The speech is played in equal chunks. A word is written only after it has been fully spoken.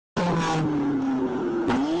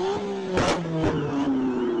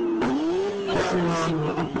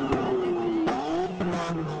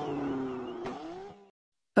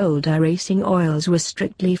Old racing oils were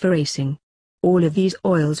strictly for racing. All of these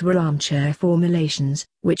oils were armchair formulations,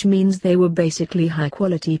 which means they were basically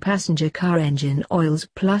high-quality passenger car engine oils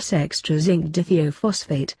plus extra zinc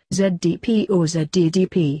dithiophosphate (ZDP or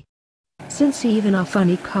ZDDP). Since even our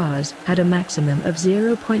funny cars had a maximum of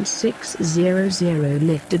 0.600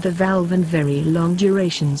 lifted the valve and very long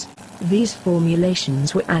durations, these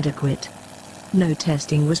formulations were adequate. No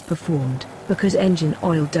testing was performed, because engine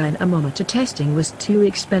oil dynamometer testing was too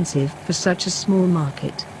expensive for such a small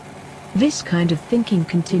market. This kind of thinking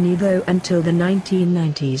continued though until the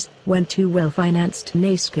 1990s, when two well-financed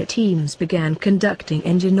NASCAR teams began conducting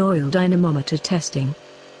engine oil dynamometer testing.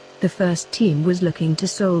 The first team was looking to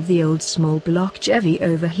solve the old small block Chevy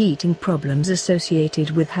overheating problems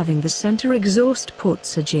associated with having the center exhaust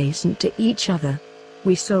ports adjacent to each other.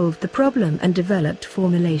 We solved the problem and developed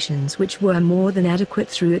formulations which were more than adequate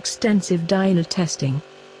through extensive dyno testing.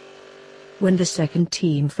 When the second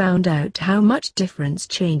team found out how much difference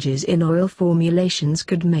changes in oil formulations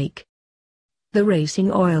could make, the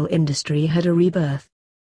racing oil industry had a rebirth.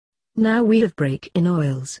 Now we have break-in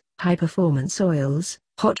oils, high-performance oils,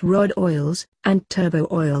 hot rod oils, and turbo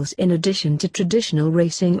oils in addition to traditional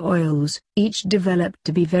racing oils, each developed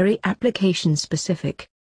to be very application-specific.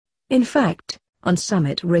 In fact, on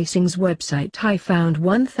Summit Racing's website I found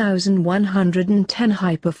 1,110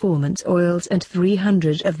 high-performance oils and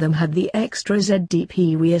 300 of them had the extra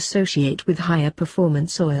ZDP we associate with higher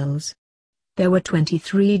performance oils. There were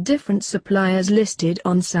 23 different suppliers listed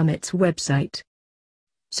on Summit's website.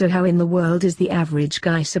 So how in the world is the average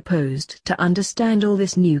guy supposed to understand all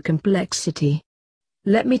this new complexity?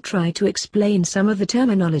 Let me try to explain some of the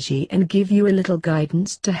terminology and give you a little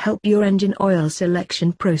guidance to help your engine oil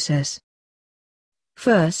selection process.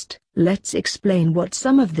 First, let's explain what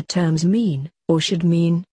some of the terms mean, or should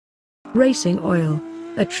mean. Racing oil.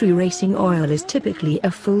 A true racing oil is typically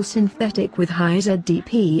a full synthetic with high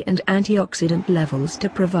ZDP and antioxidant levels to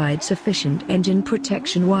provide sufficient engine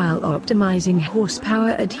protection while optimizing horsepower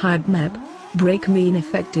at high BMEP, brake mean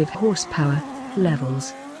effective horsepower,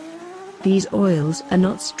 levels. These oils are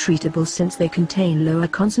not streetable since they contain lower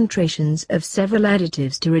concentrations of several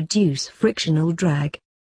additives to reduce frictional drag.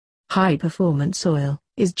 High-performance oil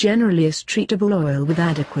is generally a streetable oil with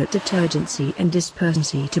adequate detergency and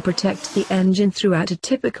dispersancy to protect the engine throughout a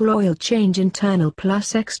typical oil change internal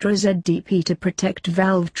plus extra ZDP to protect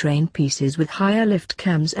valve train pieces with higher lift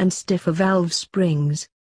cams and stiffer valve springs.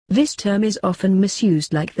 This term is often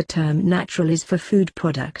misused like the term natural is for food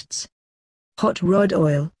products. Hot rod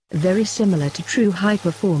oil, very similar to true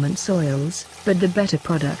high-performance oils, but the better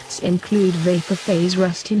products include vapor phase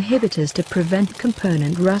rust inhibitors to prevent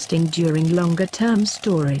component rusting during longer-term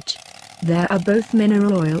storage. There are both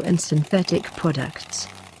mineral oil and synthetic products.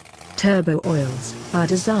 Turbo oils are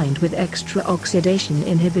designed with extra oxidation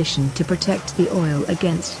inhibition to protect the oil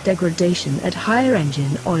against degradation at higher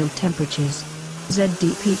engine oil temperatures.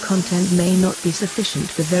 ZDP content may not be sufficient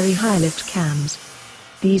for very high lift cams.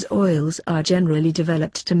 These oils are generally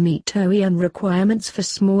developed to meet OEM requirements for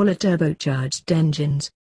smaller turbocharged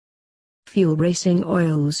engines. Fuel racing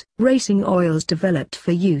oils. Racing oils developed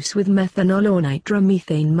for use with methanol or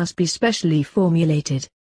nitromethane must be specially formulated.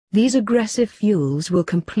 These aggressive fuels will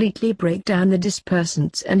completely break down the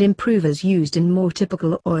dispersants and improvers used in more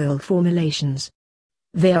typical oil formulations.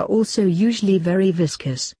 They are also usually very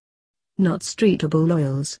viscous. Not streetable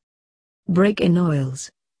oils. Break-in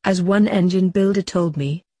oils. As one engine builder told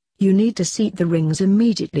me, you need to seat the rings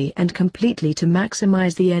immediately and completely to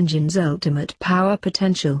maximize the engine's ultimate power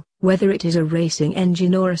potential, whether it is a racing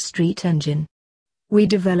engine or a street engine. We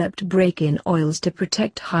developed break-in oils to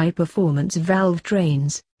protect high-performance valve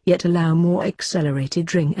trains, yet allow more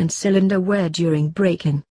accelerated ring and cylinder wear during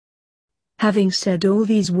break-in. Having said all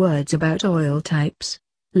these words about oil types,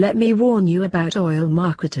 let me warn you about oil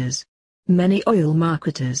marketers. Many oil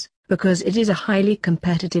marketers, because it is a highly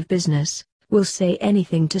competitive business, will say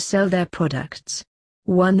anything to sell their products.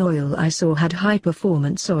 One oil I saw had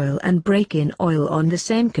high-performance oil and break-in oil on the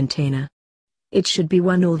same container. It should be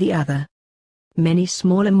one or the other. Many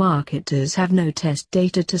smaller marketers have no test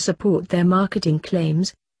data to support their marketing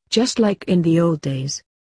claims, just like in the old days.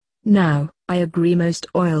 Now, I agree most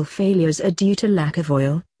oil failures are due to lack of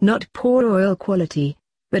oil, not poor oil quality.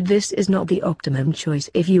 But this is not the optimum choice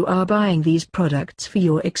if you are buying these products for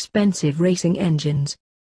your expensive racing engines.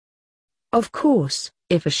 Of course,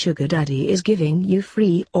 if a sugar daddy is giving you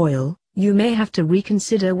free oil, you may have to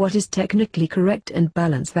reconsider what is technically correct and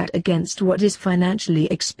balance that against what is financially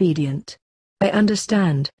expedient. I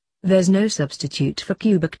understand, There's no substitute for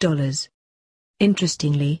cubic dollars.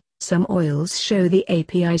 Interestingly, some oils show the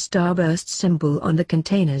API starburst symbol on the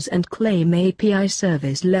containers and claim API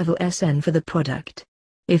service level SN for the product.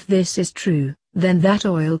 If this is true, then that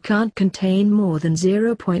oil can't contain more than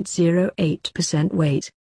 0.08%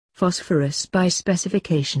 weight phosphorus by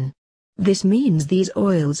specification. This means these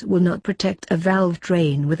oils will not protect a valve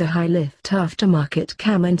train with a high lift aftermarket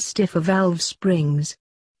cam and stiffer valve springs.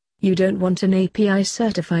 You don't want an API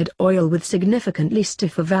certified oil with significantly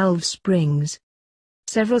stiffer valve springs.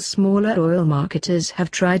 Several smaller oil marketers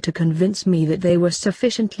have tried to convince me that they were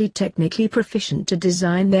sufficiently technically proficient to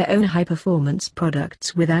design their own high-performance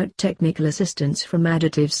products without technical assistance from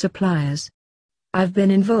additive suppliers. I've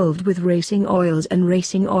been involved with racing oils and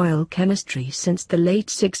racing oil chemistry since the late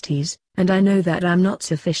 60s, and I know that I'm not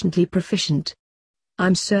sufficiently proficient.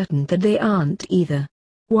 I'm certain that they aren't either.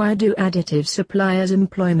 Why do additive suppliers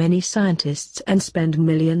employ many scientists and spend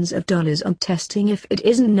millions of dollars on testing if it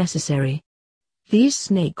isn't necessary? These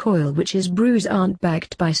snake oil witches brews aren't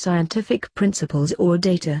backed by scientific principles or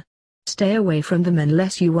data. Stay away from them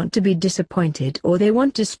unless you want to be disappointed or they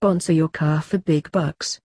want to sponsor your car for big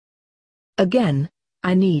bucks. Again,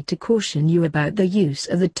 I need to caution you about the use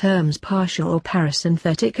of the terms partial or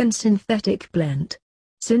parasynthetic and synthetic blend.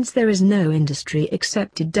 Since there is no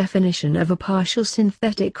industry-accepted definition of a partial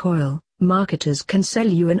synthetic oil, marketers can sell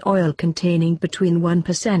you an oil containing between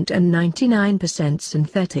 1% and 99%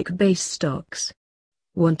 synthetic base stocks.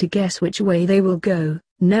 Want to guess which way they will go,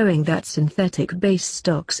 knowing that synthetic base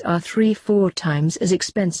stocks are 3-4 times as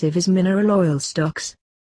expensive as mineral oil stocks?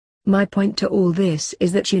 My point to all this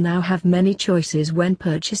is that you now have many choices when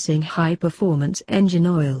purchasing high-performance engine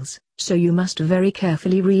oils, so you must very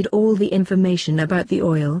carefully read all the information about the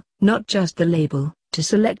oil, not just the label, to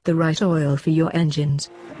select the right oil for your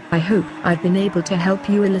engines. I hope I've been able to help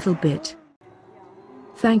you a little bit.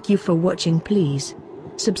 Thank you for watching. Please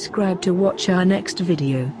subscribe to watch our next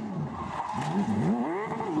video.